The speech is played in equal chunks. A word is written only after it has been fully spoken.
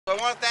So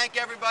I want to thank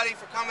everybody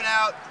for coming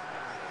out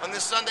on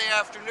this Sunday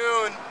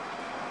afternoon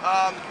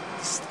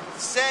to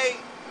say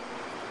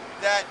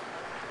that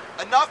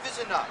enough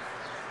is enough.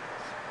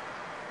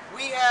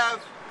 We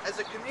have, as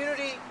a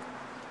community,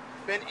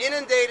 been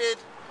inundated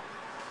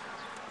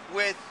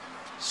with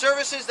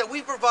services that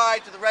we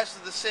provide to the rest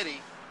of the city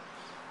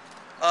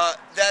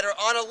that are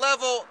on a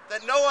level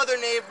that no other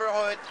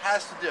neighborhood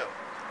has to do.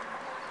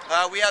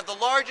 We have the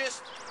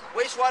largest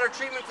wastewater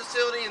treatment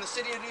facility in the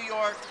city of New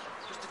York,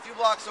 just a few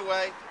blocks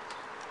away.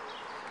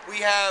 We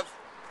have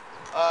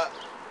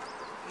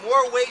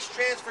more waste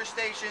transfer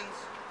stations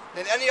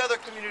than any other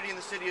community in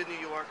the city of New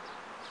York.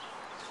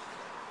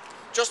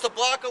 Just a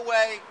block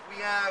away,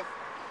 we have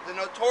the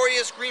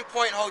notorious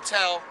Greenpoint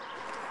Hotel,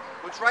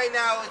 which right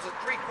now is a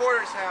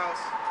three-quarters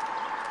house,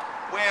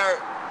 where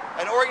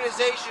an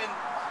organization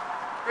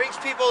brings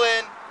people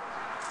in,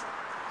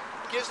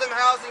 gives them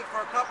housing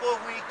for a couple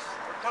of weeks,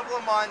 or a couple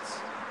of months,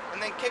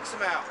 and then kicks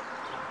them out.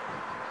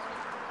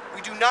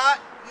 We do not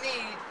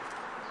need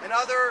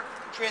another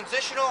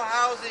transitional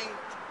housing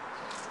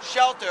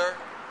shelter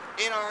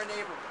in our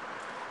neighborhood.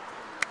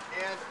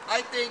 And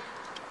I think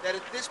that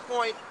at this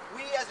point,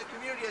 we as a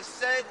community have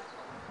said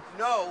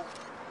no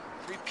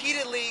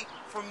repeatedly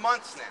for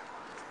months now.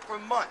 For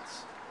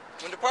months.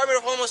 When the Department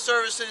of Homeless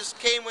Services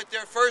came with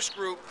their first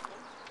group,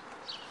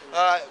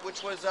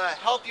 which was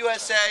Help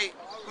USA,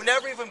 who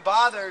never even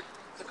bothered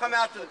to come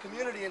out to the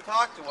community and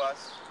talk to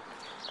us,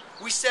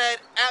 we said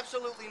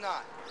absolutely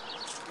not.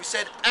 We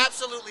said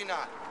absolutely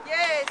not.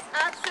 Yes,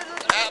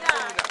 absolutely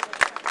not.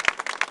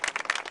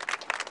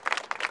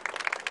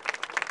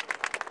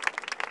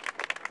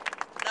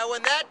 Now,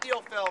 when that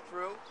deal fell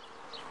through,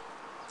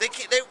 they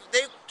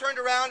turned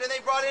around and they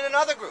brought in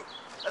another group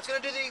that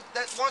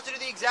wants to do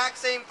the exact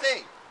same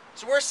thing.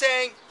 So we're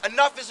saying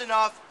enough is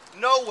enough.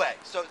 No way.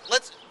 So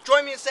let's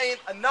join me in saying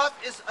enough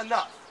is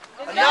enough.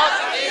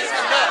 Enough is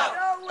enough.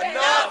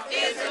 Enough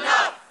is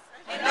enough.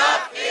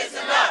 Enough is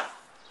enough.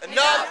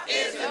 Enough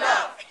is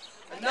enough.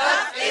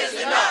 Enough is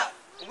enough.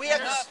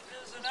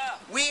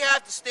 We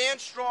have to stand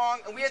strong,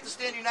 and we have to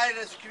stand united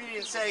as a community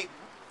and say,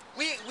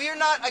 we are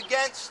not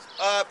against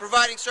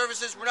providing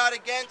services. We're not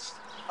against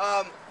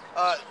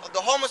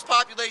the homeless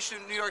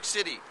population in New York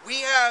City.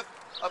 We have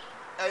a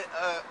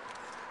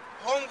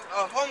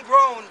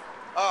homegrown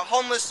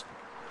homeless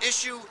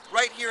issue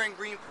right here in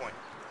Greenpoint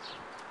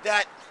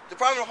that the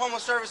Department of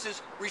Homeless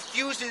Services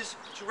refuses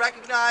to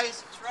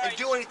recognize and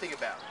do anything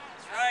about.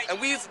 Right. And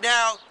we've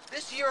now,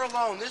 this year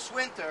alone, this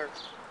winter,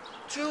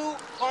 2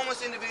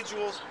 homeless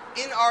individuals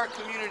in our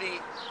community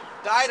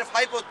died of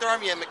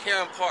hypothermia in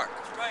McCarran Park.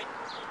 That's right.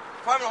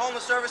 Department of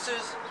Homeless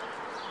Services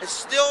has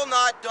still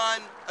not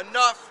done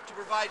enough to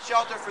provide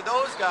shelter for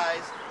those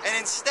guys, and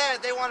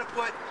instead they want to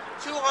put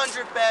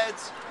 200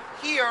 beds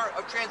here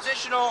of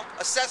transitional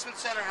assessment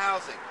center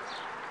housing.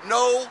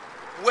 No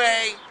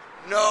way,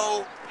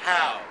 no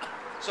how.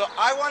 So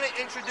I want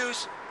to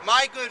introduce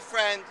my good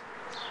friend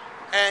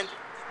and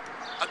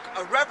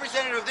a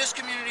representative of this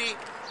community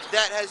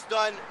that has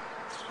done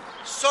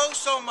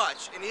so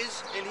much in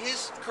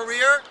his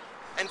career,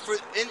 and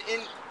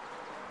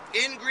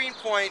in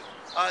Greenpoint,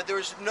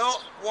 there's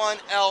no one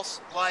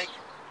else like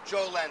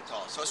Joe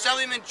Lenthal. So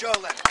Assemblyman Joe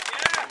Lenthal.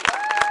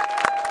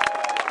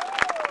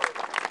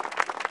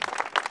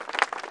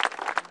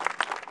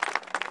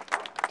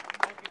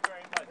 Thank you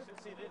very much.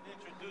 Since he didn't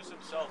introduce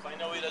himself, I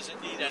know he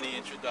doesn't need any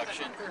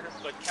introduction,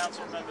 but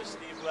Councilmember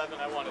Steve Levin,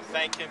 I want to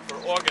thank him for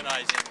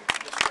organizing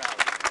this rally.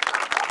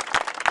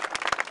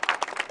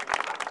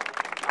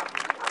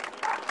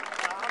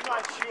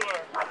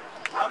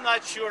 I'm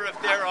not sure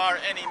if there are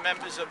any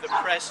members of the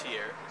press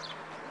here,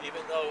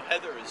 even though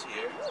Heather is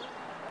here.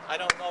 I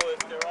don't know if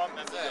there are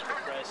members of the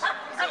press.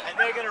 And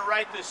they're going to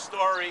write this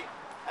story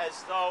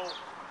as though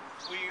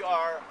we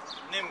are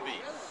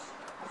NIMBY.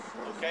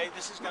 Okay?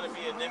 This is going to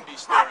be a NIMBY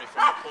story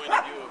from the point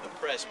of view of the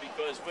press,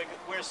 because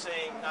we're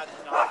saying not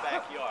in our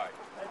backyard.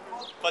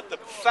 But the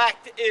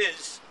fact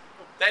is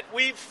that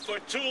we, for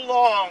too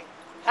long,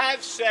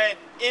 have said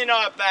in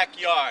our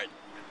backyard.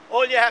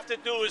 All you have to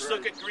do is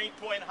look at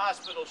Greenpoint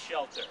Hospital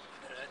Shelter.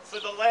 For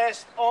the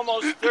last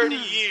almost 30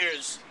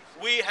 years,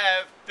 we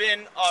have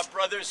been our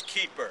brother's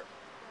keeper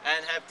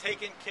and have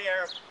taken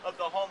care of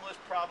the homeless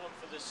problem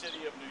for the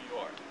city of New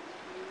York.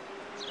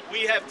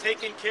 We have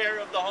taken care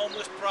of the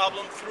homeless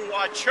problem through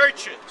our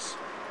churches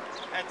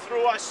and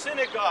through our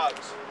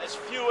synagogues, as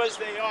few as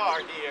they are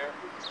here,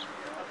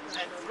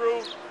 and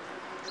through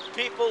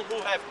people who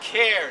have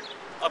cared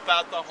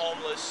about the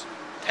homeless,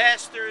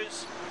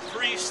 pastors,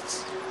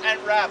 priests, and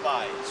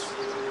rabbis.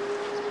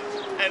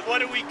 And what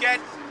do we get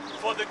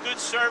for the good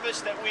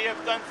service that we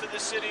have done for the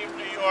city of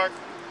New York?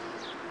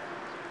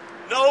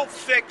 No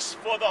fix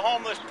for the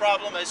homeless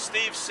problem, as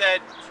Steve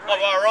said, of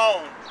our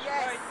own,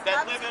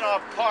 that live in our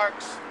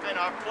parks and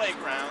our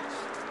playgrounds.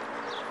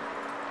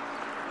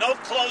 No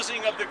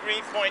closing of the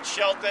Greenpoint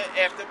shelter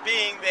after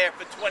being there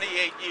for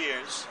 28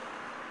 years.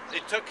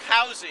 It took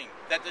housing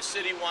that the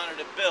city wanted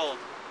to build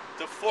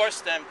to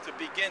force them to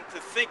begin to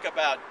think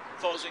about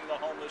closing the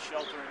homeless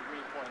shelter in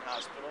Greenpoint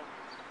Hospital.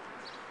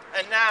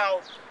 And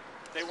now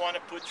they want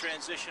to put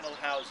transitional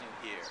housing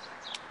here.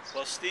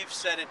 Well, Steve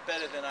said it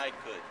better than I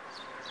could.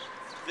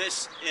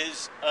 This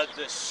is a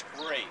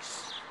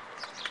disgrace.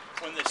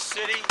 When the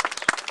city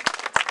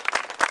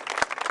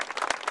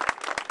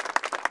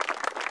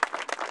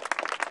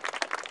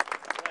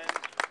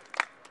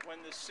when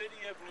the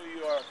city of New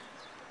York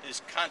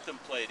is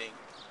contemplating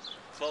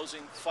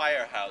closing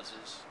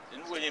firehouses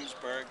in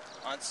Williamsburg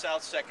on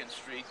South 2nd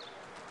Street,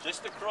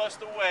 just across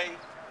the way,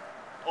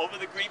 over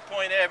the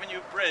Greenpoint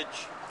Avenue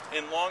Bridge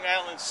in Long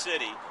Island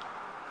City,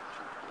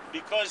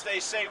 because they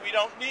say we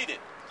don't need it.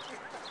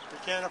 We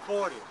can't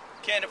afford it.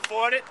 Can't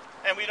afford it,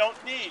 and we don't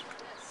need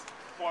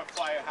more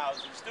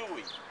firehouses, do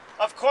we?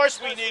 Of course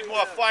we need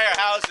more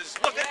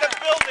firehouses. Look at the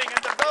building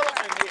and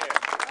development here.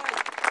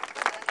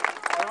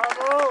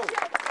 Bravo!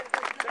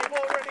 They've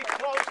already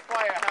closed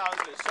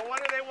firehouses. So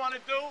what do they want to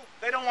do?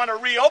 They don't want to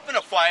reopen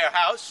a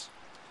firehouse.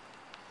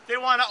 They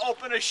want to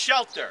open a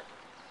shelter.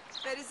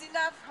 There is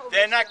enough hope.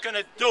 They're not going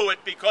to do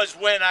it because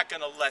we're not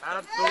going to let them.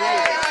 Absolutely.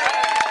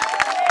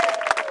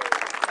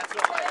 That's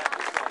all I have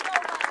to say.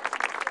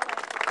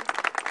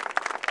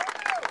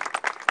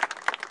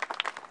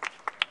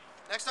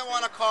 Next, I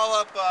want to call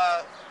up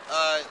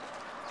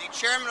the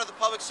chairman of the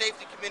Public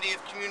Safety Committee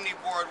of Community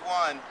Board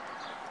 1,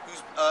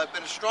 who's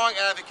been a strong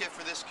advocate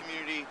for this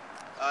community.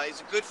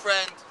 He's a good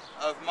friend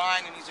of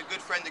mine, and he's a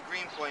good friend of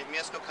Greenpoint,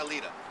 Mieszko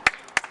Kalita.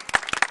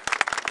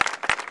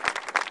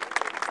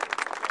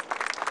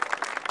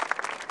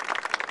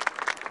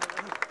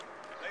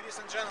 Ladies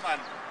and gentlemen,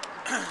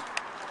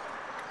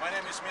 my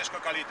name is Mieszko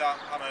Kalita.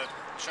 I'm a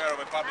chair of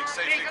a public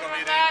safety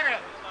committee.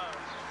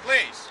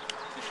 Please.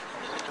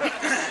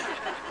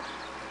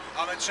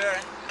 I'm a chair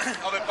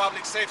of a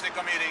public safety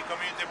committee,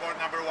 community board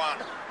number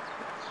 1.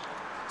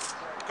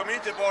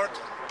 Community board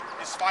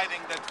is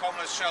fighting the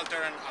homeless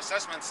shelter and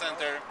assessment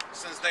center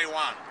since day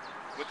 1.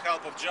 With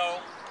help of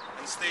Joe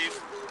and Steve,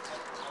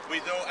 we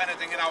do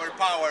anything in our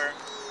power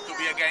to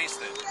be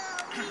against it.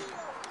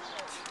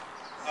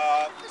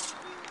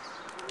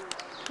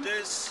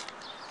 This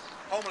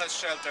homeless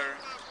shelter,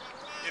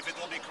 if it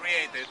will be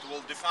created,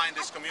 will define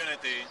this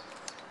community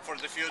for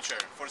the future,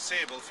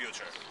 foreseeable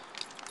future.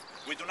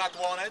 We do not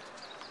want it.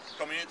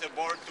 Community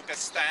board took a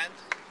stand.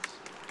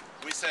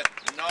 We said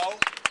no.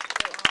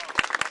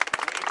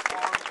 We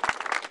informed.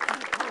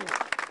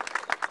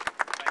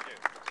 Thank you.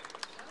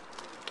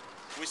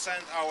 We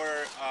sent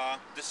our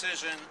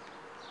decision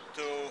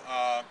to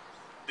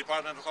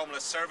Department of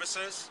Homeless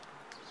Services.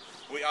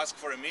 We asked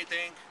for a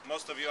meeting.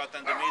 Most of you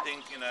attend the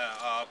meeting in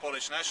a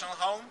Polish National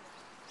Home.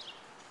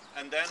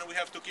 And then we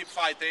have to keep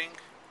fighting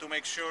to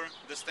make sure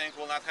this thing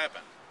will not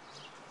happen.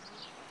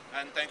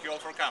 And thank you all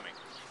for coming.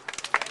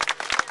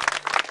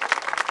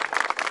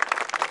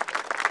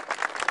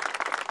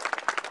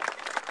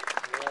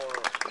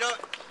 You know,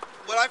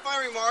 what I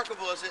find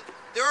remarkable is that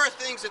there are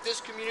things that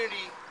this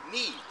community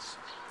needs.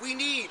 We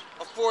need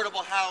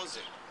affordable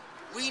housing.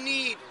 We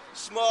need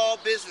small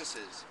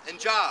businesses and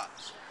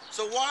jobs.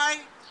 So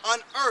why on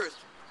earth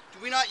do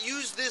we not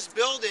use this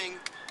building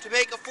to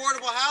make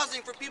affordable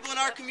housing for people in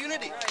our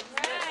community?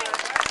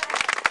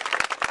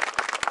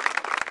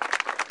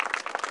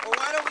 Or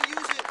why don't we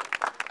use it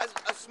as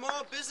a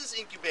small business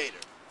incubator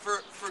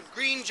for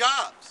green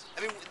jobs?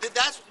 I mean,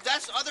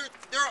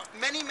 there are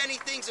many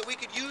things that we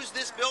could use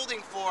this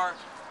building for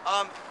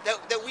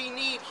that we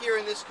need here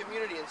in this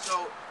community. And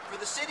so for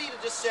the city to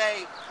just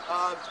say,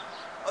 oh,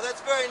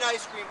 that's very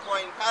nice,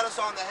 Greenpoint, and pat us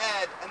on the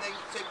head, and then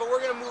say, but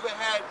we're going to move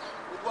ahead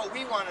with what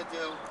we want to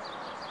do,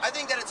 I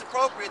think that it's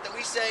appropriate that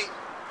we say,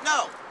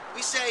 no.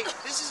 We say,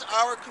 this is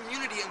our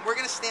community, and we're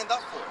going to stand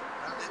up for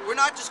it. We're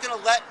not just going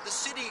to let the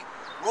city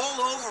roll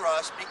over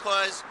us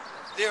because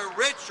they're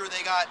rich or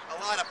they got a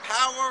lot of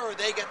power or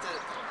they get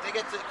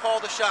to call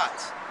the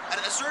shots.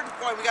 At a certain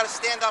point, we got to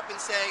stand up and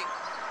say,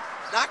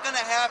 not going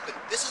to happen.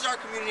 This is our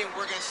community, and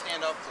we're going to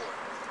stand up for it.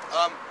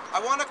 I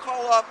want to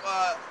call up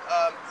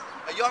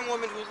a young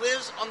woman who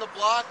lives on the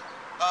block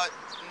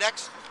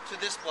next to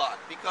this block,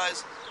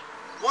 because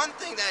one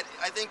thing that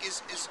I think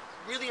is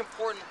really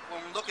important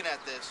when we're looking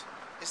at this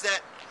is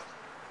that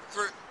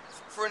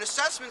for an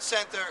assessment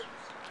center,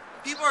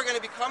 people are going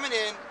to be coming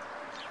in,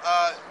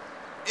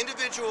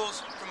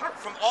 individuals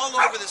from all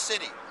over the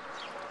city,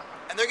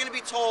 and they're going to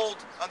be told,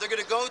 they're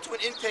going to go to an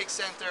intake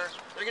center,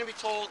 they're going to be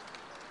told,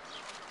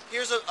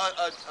 here's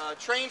a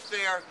train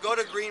fare, go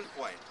to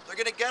Greenpoint. They're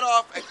going to get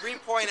off at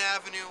Greenpoint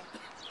Avenue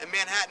and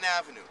Manhattan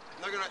Avenue.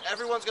 And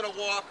everyone's going to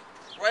walk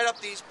right up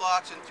these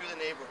blocks and through the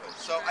neighborhood.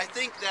 So I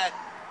think that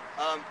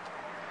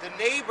the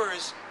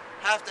neighbors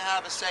have to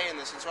have a say in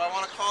this. And so I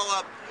want to call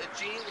up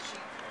Jean.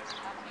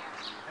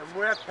 And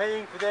we're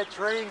paying for that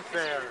train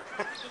fare.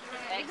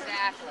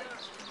 Exactly.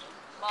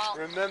 Well,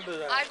 Remember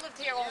that. I've lived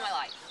here all my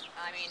life.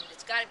 I mean,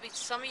 it's got to be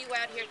some of you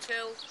out here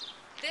too.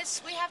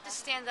 We have to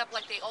stand up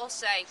like they all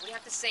say. We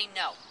have to say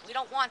no. We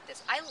don't want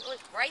this. I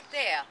live right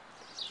there.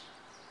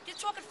 You're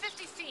talking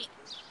 50 feet.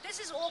 This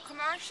is all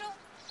commercial.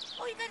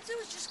 All you got to do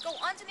is just go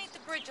underneath the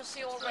bridge. You'll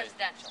see all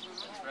residential.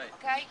 That's right.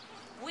 Okay?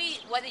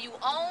 Whether you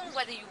own,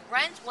 whether you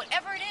rent,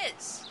 whatever it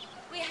is,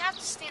 we have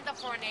to stand up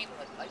for our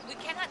neighborhood. We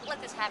cannot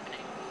let this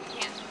happening.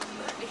 We can't.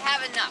 We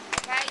have enough,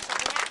 okay? So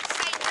we have to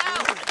say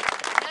no.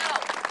 No.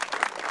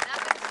 We're not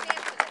going to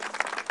stand for this.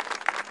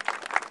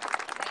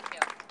 Thank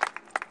you.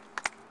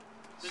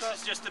 This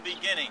is just the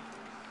beginning,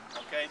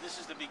 okay?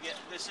 This is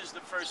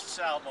the first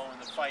salvo in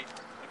the fight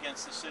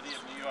against the city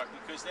of New York,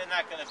 because they're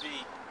not going to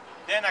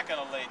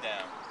lay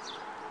down.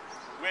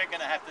 We're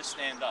going to have to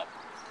stand up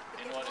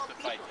in order to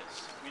fight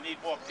this. We need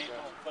more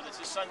people, but it's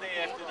a Sunday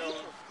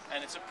afternoon,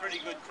 and it's a pretty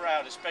good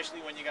crowd,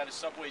 especially when you got a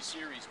Subway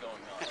Series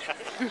going on.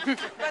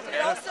 But we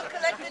also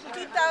collected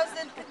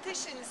 2,000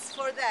 petitions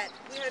for that.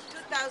 We have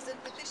 2,000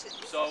 petitions.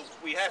 So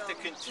we have to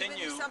even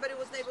continue. if somebody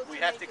was able to We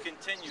have to make it.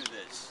 continue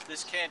this.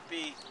 This can't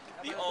be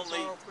the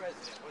only.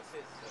 President, what's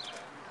his?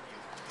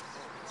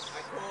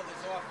 I called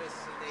his office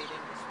and they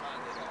didn't respond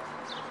at all.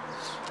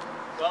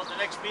 Well, the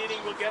next meeting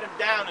we'll get him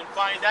down and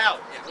find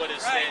out what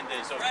his stand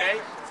is. Okay?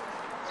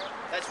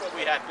 That's what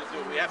we have to do.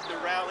 We have to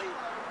rally.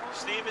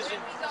 Steve is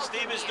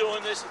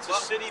doing this. It's a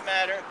city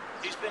matter.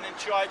 He's been in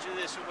charge of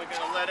this, and we're going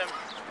to let him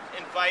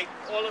invite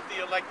all of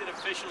the elected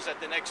officials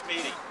at the next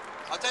meeting.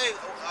 I'll tell you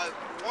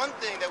one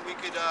thing that we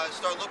could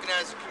start looking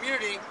at as a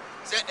community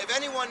is that if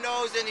anyone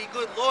knows any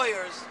good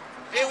lawyers,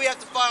 maybe we have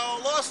to file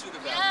a lawsuit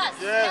about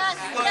it. Yes.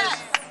 Because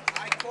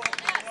I called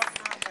the law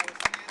firm that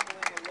was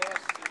handling a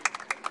lawsuit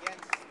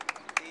against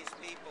these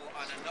people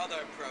on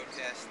another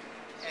protest,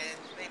 and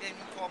they didn't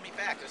call me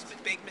back. It was the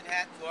Big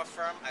Manhattan law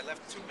firm. I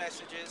left 2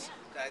 messages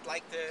that I'd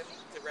like to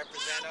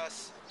represent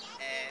us,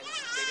 and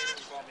they didn't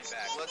even call me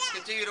back. let's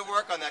continue to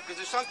work on that, because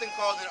there's something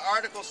called an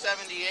Article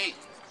 78,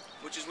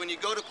 which is when you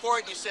go to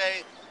court and you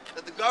say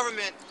that the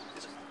government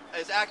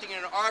is acting in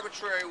an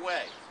arbitrary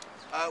way.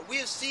 We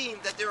have seen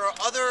that there are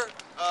other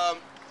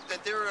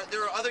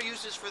there are other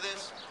uses for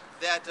this.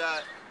 That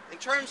in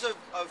terms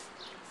of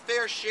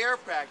fair share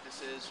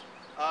practices,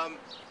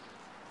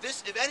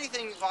 this, if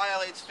anything,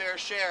 violates fair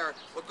share.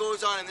 What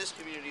goes on in this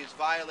community is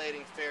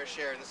violating fair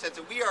share in the sense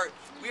that we are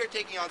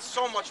taking on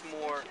so much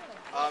more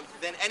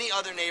than any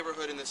other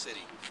neighborhood in the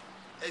city.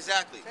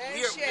 Exactly.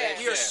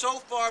 We are so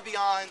far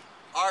beyond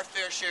our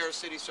fair share of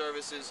city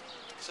services.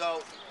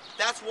 So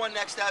that's one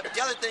next step.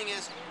 The other thing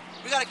is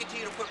we got to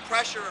continue to put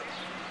pressure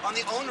on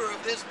the owner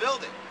of this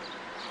building.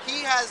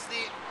 He has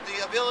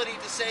the ability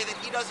to say that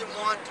he doesn't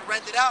want to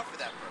rent it out for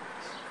that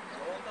purpose.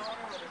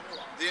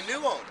 The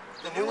new owner.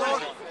 The new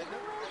owner.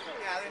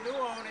 Yeah, the new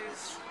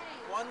owners,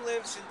 one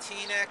lives in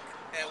Teaneck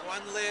and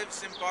one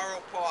lives in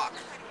Borough Park.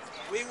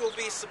 We will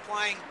be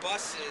supplying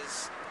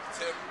buses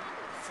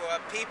for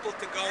people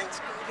to go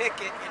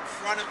picket in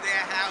front of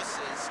their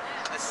houses,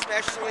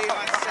 especially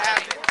on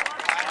Sabbath,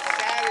 on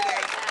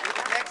Saturday,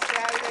 the next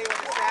Saturday or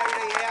the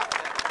Saturday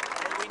after.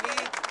 And we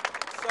need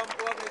some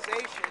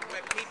organization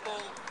where people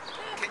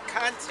can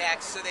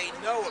contact so they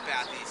know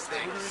about these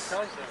things.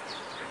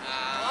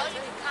 Well,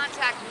 you can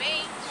contact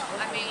me.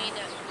 I mean,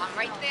 I'm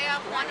right there,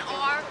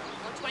 1R,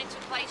 122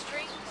 Clay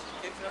Street.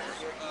 Give them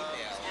your email.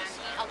 And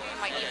I'll give you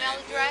my email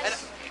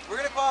address. And we're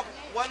going to call up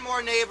one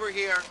more neighbor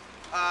here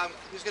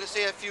who's going to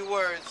say a few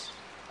words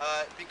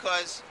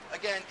because,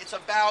 again, it's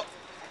about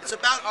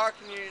our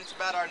community, it's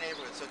about our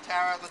neighborhood. So,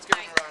 Tara, let's give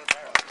him a round of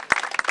applause.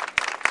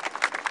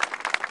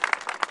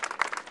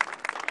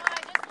 I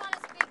just want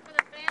to speak for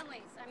the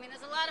families. I mean,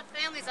 there's a lot of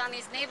families on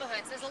these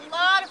neighborhoods. There's a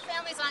lot of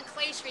families on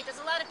Clay Street.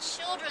 There's a lot of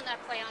children that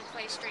play on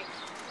Clay Street.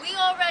 We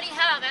already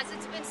have, as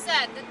it's been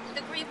said,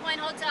 the Greenpoint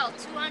Hotel,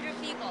 200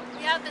 people.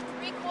 We have the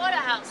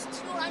three-quarter house,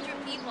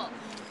 200 people.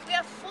 We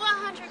have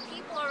 400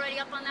 people already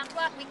up on that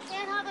block. We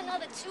can't have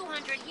another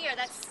 200 here.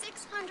 That's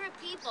 600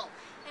 people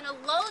in a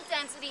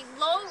low-density,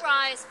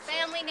 low-rise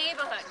family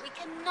neighborhood. We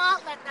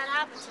cannot let that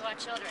happen to our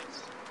children.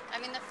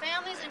 I mean, the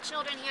families and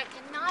children here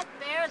cannot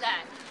bear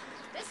that.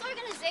 This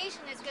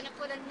organization is going to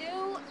put a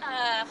new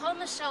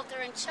homeless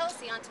shelter in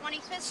Chelsea on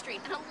 25th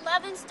Street, an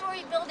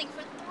 11-story building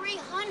for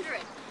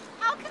 300.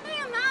 How can they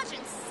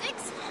imagine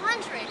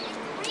 600 in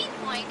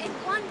Greenpoint in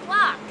one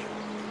block?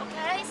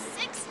 Okay,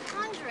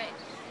 600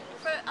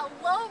 for a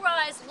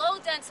low-rise,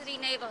 low-density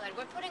neighborhood.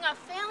 We're putting our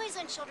families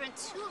and children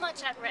too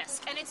much at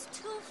risk, and it's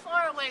too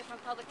far away from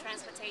public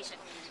transportation.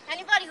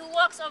 Anybody who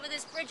walks over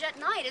this bridge at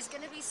night is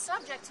going to be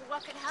subject to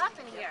what could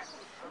happen here.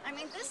 I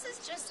mean, this is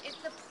just,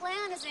 the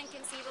plan is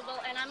inconceivable,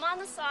 and I'm on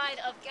the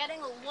side of getting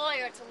a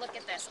lawyer to look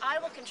at this. I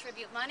will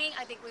contribute money.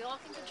 I think we all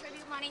can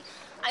contribute money.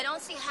 I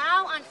don't see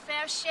how on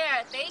fair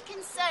share they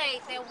can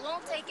say they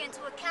won't take into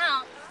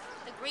account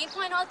the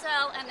Greenpoint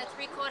Hotel and the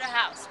three-quarter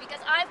house, because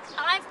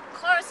I've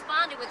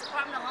corresponded with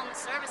Department of Homeless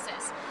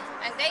Services,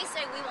 and they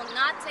say we will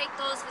not take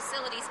those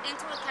facilities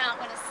into account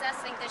when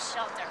assessing this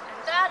shelter, and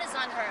that is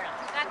unheard of.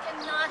 That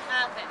cannot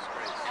happen,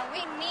 and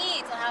we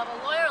need to have a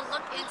lawyer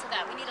look into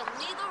that. We need a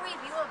legal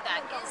review of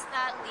that. Is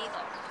that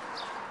legal?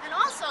 And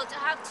also to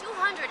have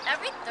 200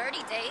 every 30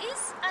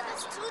 days, and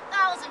that's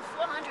 2,400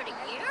 a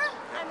year.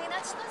 I mean,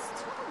 that's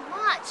too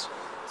much.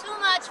 Too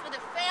much for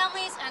the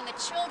families and the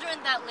children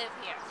that live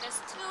here.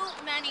 There's too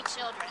many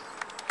children,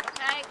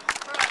 okay?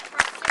 For a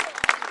single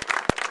family.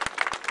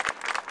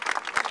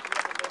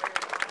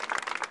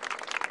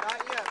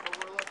 Not yet, but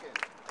we're looking.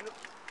 And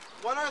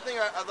one other thing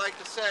I'd like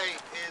to say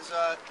is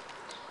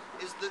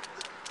is the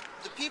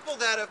people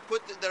that have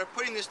that are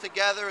putting this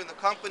together, and the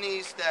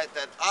companies that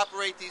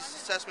operate these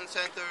assessment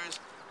centers,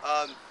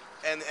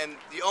 and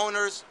the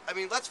owners. I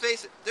mean, let's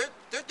face it,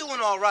 they're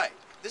doing all right.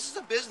 This is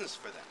a business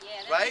for them,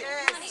 right?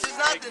 This is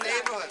not the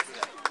neighborhood for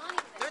them.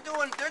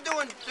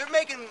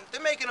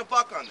 They're making a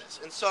buck on this,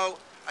 and so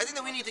I think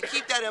that we need to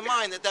keep that in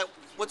mind. That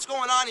what's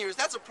going on here is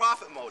that's a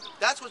profit motive.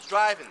 That's what's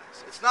driving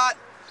this. It's not.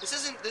 This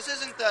isn't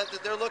that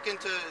they're looking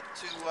to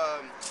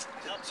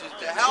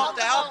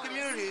help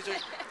communities.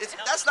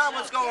 That's not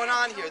what's going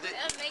on here.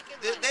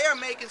 They are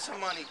making some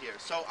money here.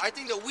 So I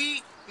think that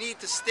we need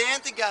to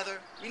stand together.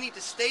 We need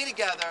to stay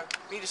together.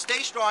 We need to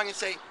stay strong and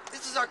say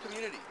this is our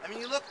community. I mean,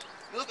 you look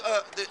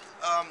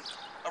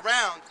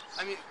around.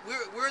 I mean,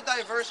 we're a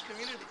diverse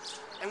community,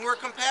 and we're a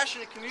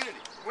compassionate community.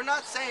 We're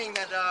not saying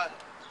that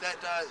that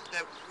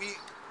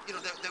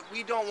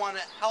we don't want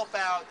to help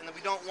out and that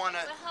we don't want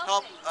to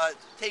help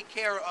take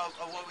care of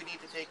what we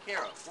need to take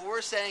care of. What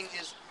we're saying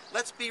is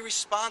let's be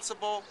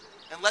responsible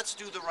and let's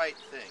do the right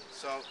thing.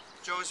 So,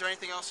 Joe, is there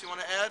anything else you want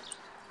to add?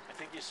 I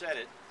think you said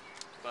it,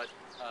 but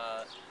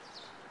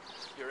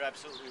you're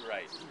absolutely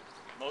right.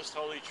 Most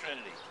Holy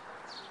Trinity,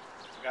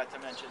 forgot to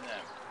mention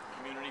them.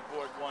 Community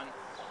Board 1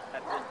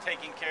 have been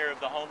taking care of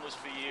the homeless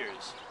for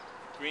years.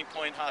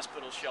 Greenpoint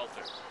Hospital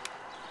Shelter.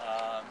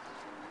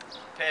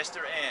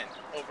 Pastor Ann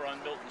over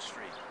on Milton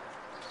Street.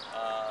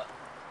 I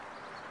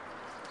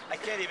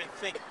can't even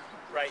think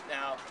right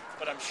now,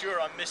 but I'm sure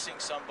I'm missing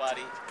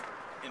somebody.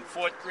 In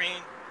Fort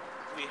Greene,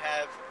 we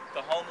have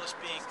the homeless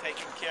being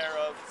taken care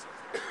of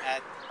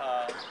at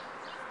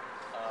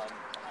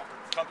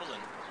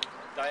Cumberland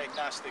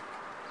Diagnostic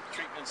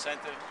Treatment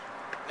Center.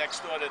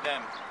 Next door to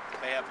them,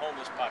 they have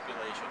homeless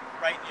population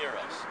right near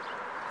us.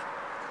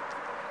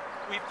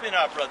 We've been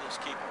our brother's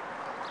keeper.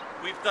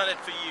 We've done it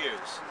for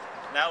years.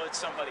 Now it's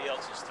somebody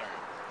else's turn.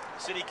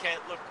 The city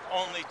can't look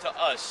only to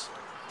us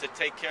to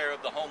take care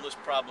of the homeless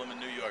problem in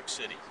New York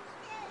City.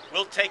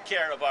 We'll take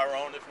care of our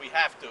own if we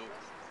have to.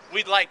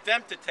 We'd like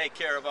them to take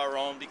care of our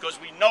own because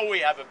we know we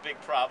have a big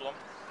problem.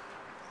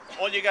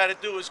 All you got to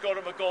do is go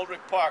to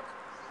McGoldrick Park,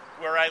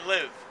 where I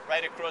live,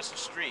 right across the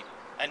street,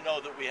 and know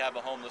that we have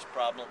a homeless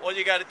problem. All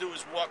you got to do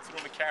is walk through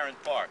McCarran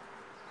Park.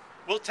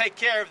 We'll take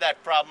care of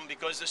that problem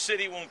because the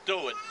city won't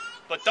do it.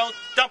 But don't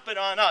dump it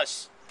on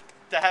us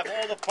to have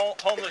all the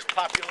homeless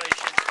population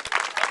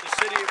of the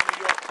city of New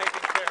York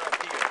taken care of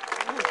here.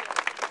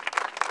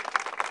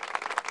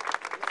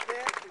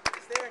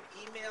 Is there an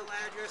email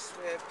address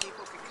where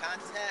people can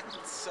contact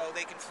so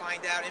they can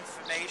find out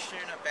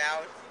information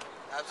about?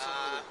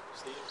 Absolutely.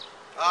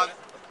 I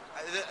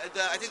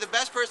think the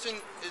best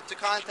person to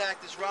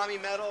contact is Rami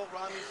Metal.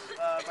 Rami's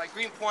by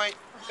Greenpoint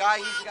guy.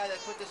 He's the guy that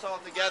put this all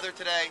together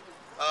today.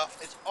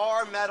 It's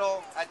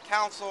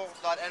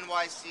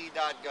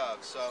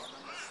rmetal@council.nyc.gov. So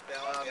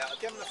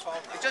give him the phone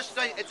number.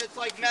 it's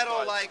like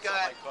metal, like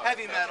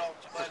heavy metal,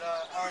 but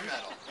our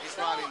metal. He's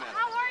Rami Metal.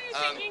 How are you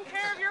taking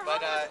care of your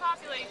homeless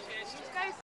population? You guys